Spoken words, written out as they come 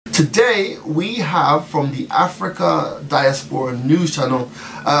Today we have from the Africa Diaspora News Channel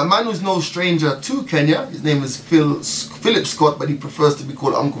a man who's no stranger to Kenya. His name is Phillip Scott, but he prefers to be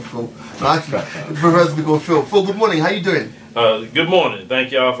called Uncle Phil. No, actually, he prefers to be called Phil. Phil, good morning. How you doing? Good morning.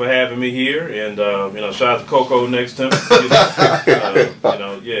 Thank y'all for having me here, and shout out to Coco next time.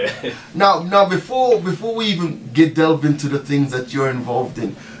 Yeah. Now, before we even delve into the things that you're involved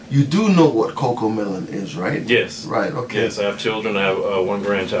in, you do know what cocoa melon is, right? Yes. Right. Okay. Yes, I have children. I have one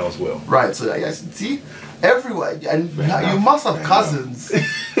grandchild as well. Right. So I see everywhere, and you must have cousins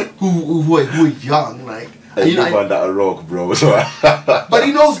who are young, like. And you find that a rock, bro. But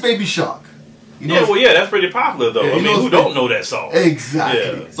he knows Baby Shark. Yeah, that's pretty popular though. Yeah, I mean, who don't know that song?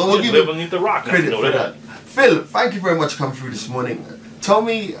 Exactly. Yeah. So we'll give live beneath the rock. credit for that. Phil, thank you very much for coming through this morning. Tell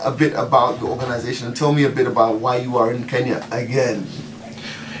me a bit about the organization and tell me a bit about why you are in Kenya again.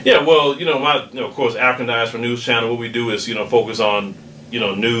 Yeah, well, of course, African Diaspora News Channel. What we do is, focus on,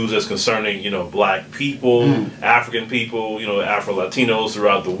 news that's concerning, black people, African people, Afro-Latinos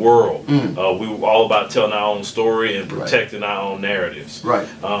throughout the world. We were all about telling our own story and protecting our own narratives. Right.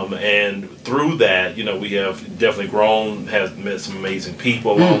 And through that, we have definitely grown, have met some amazing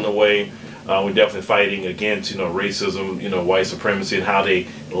people along the way. We're definitely fighting against, racism, white supremacy, and how they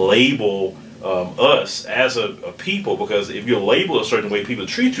label us as a people, because if you're labeled a certain way, people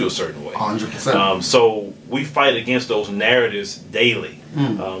treat you a certain way. 100%. So we fight against those narratives daily,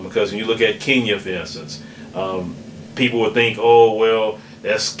 because when you look at Kenya, for instance, people would think, oh well,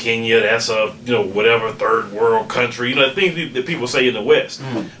 that's Kenya, that's a whatever third world country, things that people say in the West.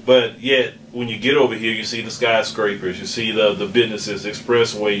 But yet when you get over here, you see the skyscrapers, you see the businesses, the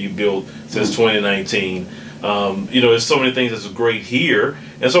expressway you built since 2019. There's so many things that's great here,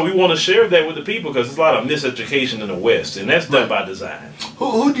 and so we want to share that with the people, because there's a lot of miseducation in the West, and that's done by design.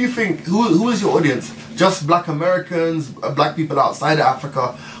 Who do you think, who is your audience? Just black Americans, black people outside of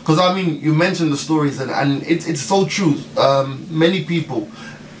Africa? Because I mean, you mentioned the stories, and it's so true. Many people,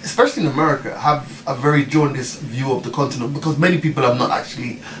 especially in America, have a very jaundiced view of the continent, because many people have not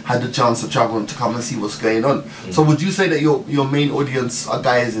actually had the chance to travel and to come and see what's going on. So would you say that your main audience are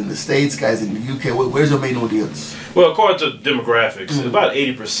guys in the States, guys in the UK? Where's your main audience? Well, according to demographics, about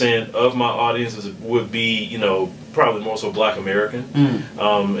 80% of my audiences would be, probably more so black American.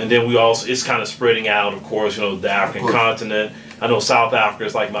 And then we also, it's kind of spreading out, of course, the African continent. I know South Africa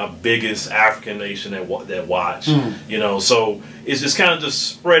is like my biggest African nation that watch, so it's just kind of just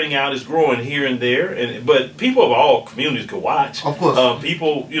spreading out. It's growing here and there, but people of all communities could watch. Of course.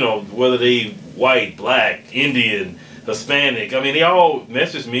 People, whether they white, black, Indian, Hispanic, I mean, they all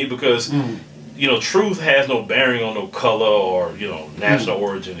message me because, truth has no bearing on no color or, national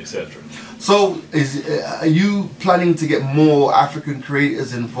origin, etc. So are you planning to get more African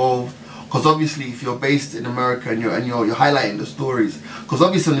creators involved? Because obviously, if you're based in America and you're highlighting the stories, because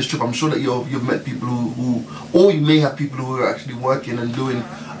obviously on this trip, I'm sure that you've met people who, or you may have people who are actually working and doing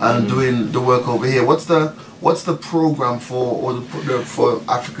the work over here. What's the program for for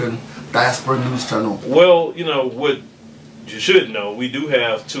African Diaspora News Channel? Well, what you should know, we do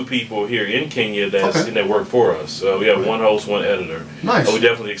have 2 people here in Kenya that work for us. We have one host, one editor. Nice. We're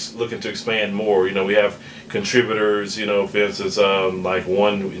definitely looking to expand more. We have contributors, for instance, like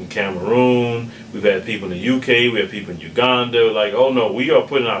one in Cameroon. We've had people in the UK. We have people in Uganda. Like, oh no, we are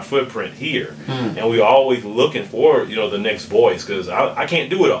putting our footprint here, and we're always looking for the next voice, because I can't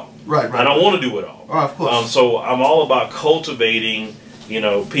do it all. Right. I don't want to do it all. Of course. So I'm all about cultivating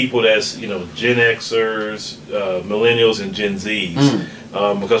people that's, Gen Xers, millennials, and Gen Zs.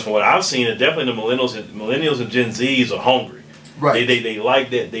 Because from what I've seen, definitely the millennials and Gen Zs are hungry. Right. They like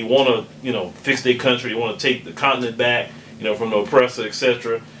that. They want to, fix their country. They want to take the continent back, from the oppressor,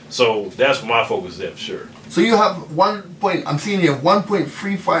 etc. So that's my focus there, for sure. So you have I'm seeing here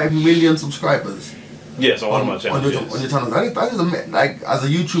 1.35 million subscribers. Yes, on one of my channels. On your channel. That is like, as a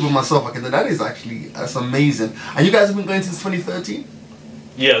YouTuber myself, I can say that's amazing. And you guys have been going since 2013?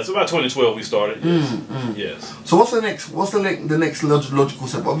 Yeah, it's about 2012 we started. Yes. Yes. So what's the next logical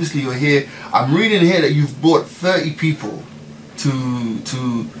step? Obviously you're here. I'm reading here that you've brought 30 people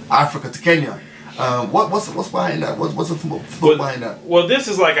to Africa, to Kenya. What's behind that? What's the thought behind that? Well, this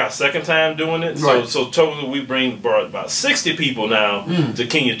is like our second time doing it. Right. So totally we brought about 60 people now to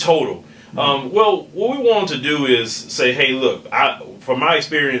Kenya total. Well, what we wanted to do is say, hey, look, from my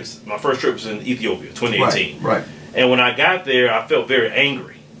experience, my first trip was in Ethiopia, 2018. Right. And when I got there, I felt very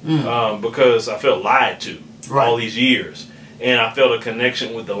angry because I felt lied to all these years. And I felt a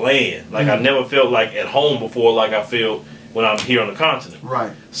connection with the land. Like I never felt like at home before, like I feel when I'm here on the continent.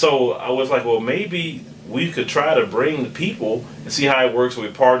 Right. So I was like, well, maybe we could try to bring the people and see how it works. We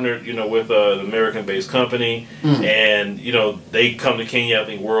partnered, you know, with an American-based company, and you know, they come to Kenya. I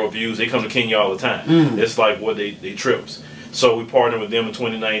think World Views. They come to Kenya all the time. It's like what they trips. So we partnered with them in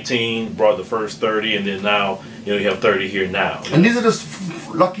 2019, brought the first 30, and then now, you know, you have 30 here now. And these are just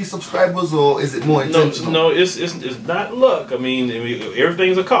lucky subscribers, or is it more intentional? No, it's not luck. I mean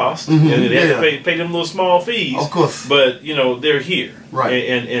everything's a cost, and they have to pay them little small fees. Of course. But you know, they're here, right?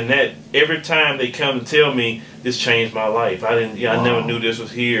 And that every time they come and tell me this changed my life. I never knew this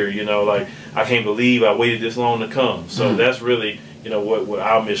was here. You know, like I can't believe I waited this long to come. So that's really, you know, what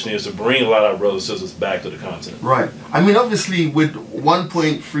our mission is, to bring a lot of our brothers and sisters back to the continent. Right. I mean, obviously, with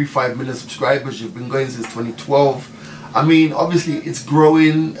 1.35 million subscribers, you've been going since 2012. I mean, obviously, it's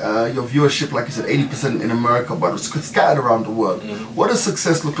growing. Your viewership, like you said, 80% in America, but it's scattered around the world. What does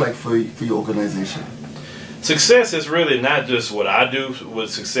success look like for your organization? Success is really not just what I do. What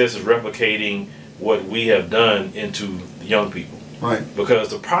success is replicating what we have done into the young people. Right. Because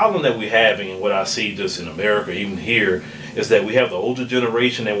the problem that we're having, and what I see just in America, even here, is that we have the older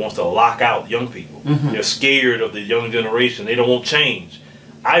generation that wants to lock out young people. They're scared of the young generation. They don't want change.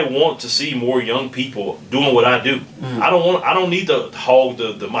 I want to see more young people doing what I do. I don't need to hog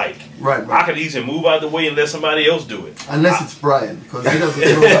the mic. Right. I can easily move out of the way and let somebody else do it. Unless it's Brian, because he doesn't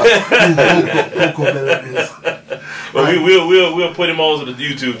know that. Well, we'll put him on to the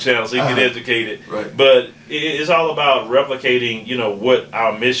YouTube channel so he can get educated. Right. But it's all about replicating, you know, what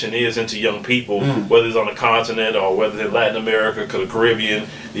our mission is into young people, whether it's on the continent or whether it's in Latin America, the Caribbean,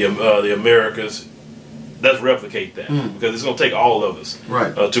 the Americas. Let's replicate that, because it's going to take all of us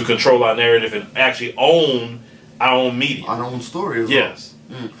to control our narrative and actually own our own media, our own story as well. Yes.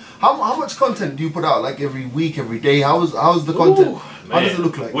 How much content do you put out? Like every week, every day? How's the content? How does it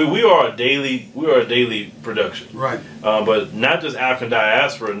look like? We are a daily production. Right. But not just African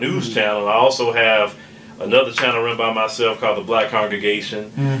Diaspora News Channel. I also have another channel run by myself called the Black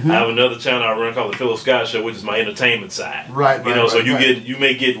Congregation. I have another channel I run called the Phillip Show, which is my entertainment side. Right. You know, so you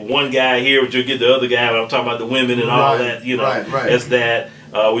may get one guy here, but you'll get the other guy. But I'm talking about the women and all that. You know, that's that.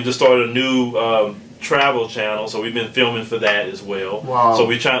 We just started a new travel channel, so we've been filming for that as well. Wow. So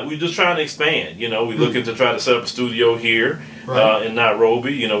we're just trying to expand. You know, we're looking to try to set up a studio here in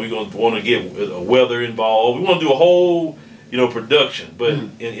Nairobi. You know, we're going to want to get weather involved. We want to do a whole, you know, production, but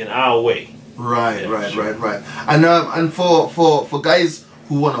in our way. Right. And for guys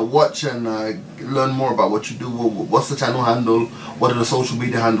who want to watch and learn more about what you do, what's the channel handle? What are the social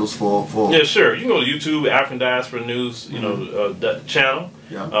media handles for? Yeah, sure. You can go to YouTube, African Diaspora News, you know, channel.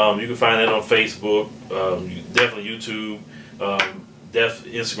 Yeah. You can find that on Facebook. Definitely YouTube.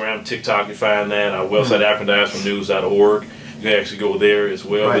 Instagram, TikTok. You find that. Our website, AfricanDiasporaNews.org. You can actually go there as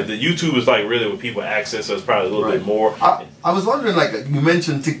well. But the YouTube is like really where people access us probably a little bit more. I was wondering, like you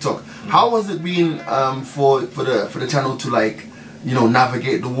mentioned TikTok, how has it been for the channel to, like, you know,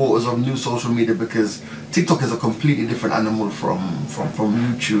 navigate the waters of new social media, because TikTok is a completely different animal from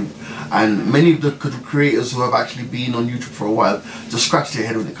YouTube, and many of the creators who have actually been on YouTube for a while just scratch their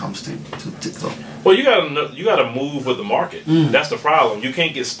head when it comes to TikTok. Well, you gotta move with the market. That's the problem. You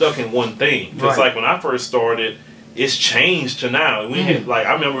can't get stuck in one thing. It's like when I first started, it's changed to now. We had, like,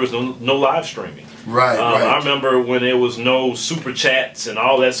 I remember there was no live streaming. Right. I remember when there was no super chats and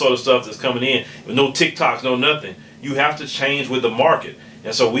all that sort of stuff that's coming in, no TikToks, no nothing. You have to change with the market.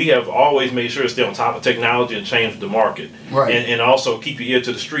 And so we have always made sure to stay on top of technology and change with the market. Right. And also keep your ear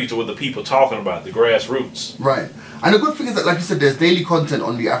to the streets of what the people talking about, the grassroots. Right. And the good thing is that, like you said, there's daily content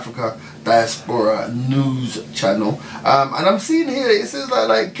on the Africa Diaspora News channel. And I'm seeing here, it says that,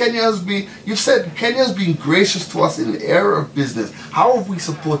 like, you've said Kenya has been gracious to us in the area of business. How have we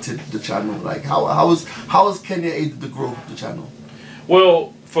supported the channel? Like, how has Kenya aided the growth of the channel?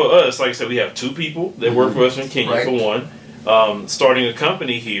 Well, for us, like I said, we have 2 people that work for us in Kenya, for one. Starting a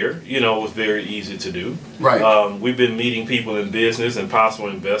company here, you know, was very easy to do. Right. We've been meeting people in business and possible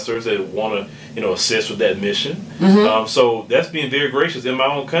investors that want to, you know, assist with that mission. So that's being very gracious. In my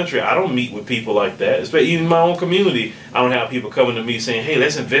own country, I don't meet with people like that. Especially in my own community, I don't have people coming to me saying, "Hey,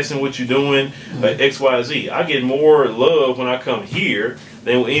 let's invest in what you're doing, X, Y, Z." I get more love when I come here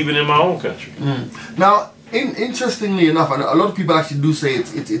than even in my own country. Now, interestingly enough, and a lot of people actually do say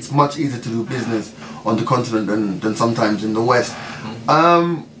it's much easier to do business on the continent than sometimes in the West.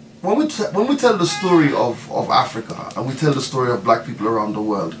 When we tell the story of Africa, and we tell the story of black people around the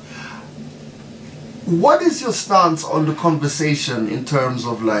world, what is your stance on the conversation in terms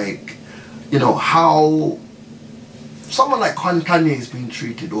of, like, you know, how someone like Kanye is being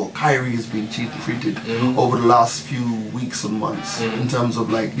treated, or Kyrie is being treated over the last few weeks and months, in terms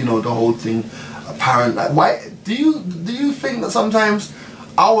of, like, you know, the whole thing apparent? Like, why do you think that sometimes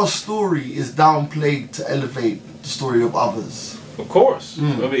our story is downplayed to elevate the story of others. Of course. I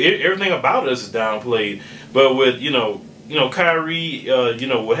mean, everything about us is downplayed. But with, Kyrie,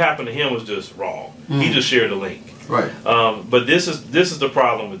 what happened to him was just wrong. He just shared the link. Right. But this is the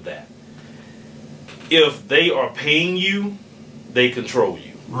problem with that. If they are paying you, they control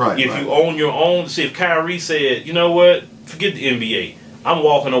you. Right. If you own your own, see, if Kyrie said, you know what, forget the NBA. I'm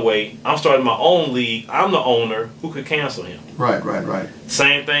walking away. I'm starting my own league. I'm the owner. Who could cancel him? Right.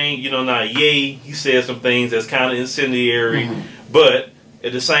 Same thing, now, Ye, he said some things that's kind of incendiary. But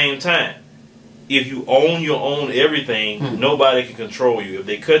at the same time, if you own your own everything, nobody can control you. If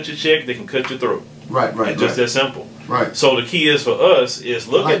they cut your check, they can cut your throat. Right. It's just that simple. Right. So the key is for us is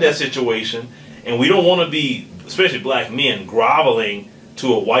look at that situation, and we don't want to be, especially black men, groveling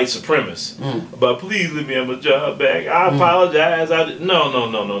to a white supremacist. But please let me have my job back. I apologize. No.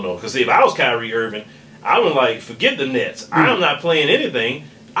 Because if I was Kyrie Irving, I would forget the Nets. I'm not playing anything.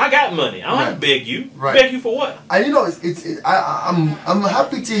 I got money. I don't have to beg you. Beg you for what? And I'm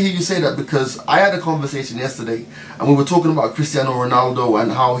happy to hear you say that, because I had a conversation yesterday and we were talking about Cristiano Ronaldo and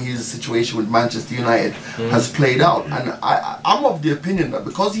how his situation with Manchester United has played out. And I'm of the opinion that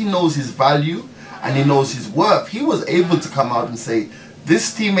because he knows his value and he knows his worth, he was able to come out and say,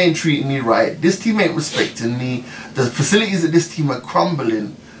 this team ain't treating me right, this team ain't respecting me, the facilities of this team are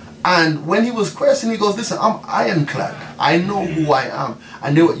crumbling. And when he was questioned, he goes, listen, I'm ironclad. I know who I am.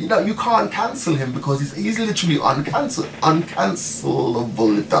 And they were, you can't cancel him because he's literally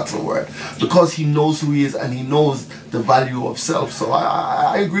uncancelable, if that's a word. Because he knows who he is and he knows the value of self. So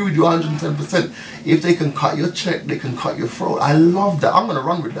I agree with you 110%. If they can cut your check, they can cut your throat. I love that. I'm going to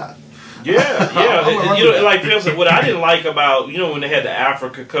run with that. Yeah. Like Phil, what I didn't like about, when they had the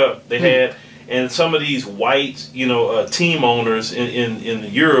Africa Cup, they had... And some of these white, team owners in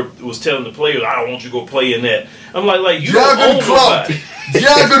Europe was telling the players, "I don't want you to go play in that." I'm like you don't own nobody.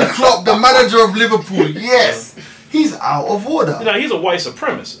 Jurgen Klopp, the manager of Liverpool, yes, he's out of order. He's a white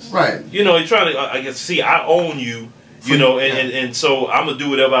supremacist. Right. He's trying to, I guess, see, I own you. And so I'm gonna do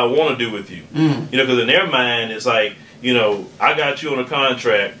whatever I want to do with you. Because in their mind it's like, I got you on a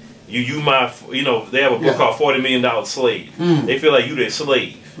contract. You my, they have a book called $40 Million Slave. They feel like you their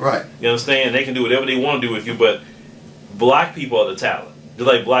slave. Right. You understand? They can do whatever they want to do with you, but black people are the talent. Just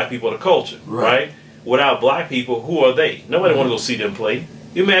like black people are the culture, right? Without black people, who are they? Nobody want to go see them play.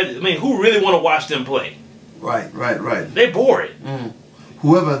 You imagine? Who really want to watch them play? Right. They bored.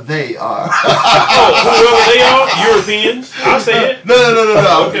 Whoever they are. Whoever they are, Europeans. I'll say it. No.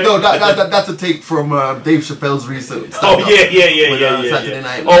 Okay. No, that's a take from Dave Chappelle's recent. Yeah. Saturday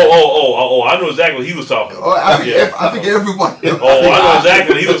Night. I know exactly what he was talking about. I think everyone. I know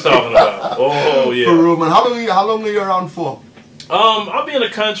exactly what he was talking about. Oh yeah. For real, man. How long are you around for? I'll be in the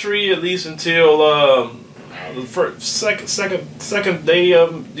country at least until the second day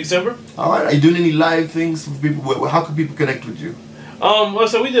of December. All right. Are you doing any live things for people? How can people connect with you?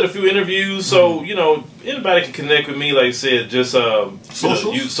 So we did a few interviews, so anybody can connect with me. Like I said, just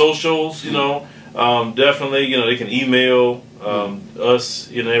socials? Use socials. Definitely. They can email us.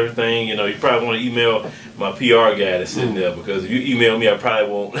 Everything. You probably want to email my PR guy that's sitting there, because if you email me, I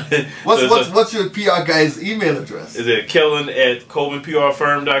probably won't. What's your PR guy's email address? Is it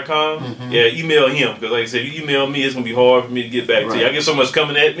Kellen@ColemanPRFirm.com? Yeah, email him, because like I said, if you email me, it's gonna be hard for me to get back to you. I get so much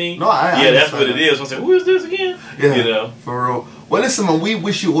coming at me. No, I that's what it is. I say, who is this again? Yeah, for real. Well, listen, man, we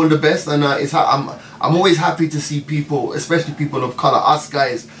wish you all the best, and I'm always happy to see people, especially people of color, us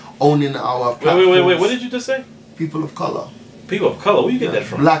guys, owning our platforms. Wait, what did you just say? People of color. People of color? Where you get that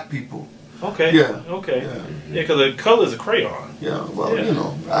from? Black people. Okay. Yeah. Okay. Yeah, because the color is a crayon. Yeah. Well,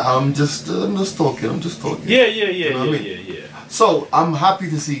 I'm just talking. Yeah. So I'm happy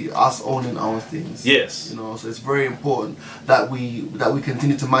to see us owning our things. Yes. So it's very important that we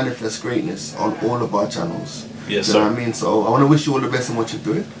continue to manifest greatness on all of our channels. Yes, you know what I mean? So I want to wish you all the best in what you're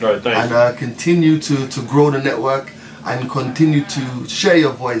doing. All right, thanks. And continue to grow the network and continue to share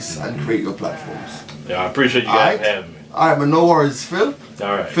your voice and create your platforms. Yeah, I appreciate you guys having me. All right, but no worries, Phil.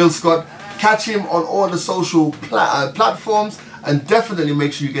 All right. Phil Scott. Catch him on all the social platforms, and definitely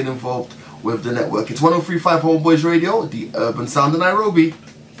make sure you get involved with the network. It's 103.5 Homeboys Radio, the urban sound of Nairobi.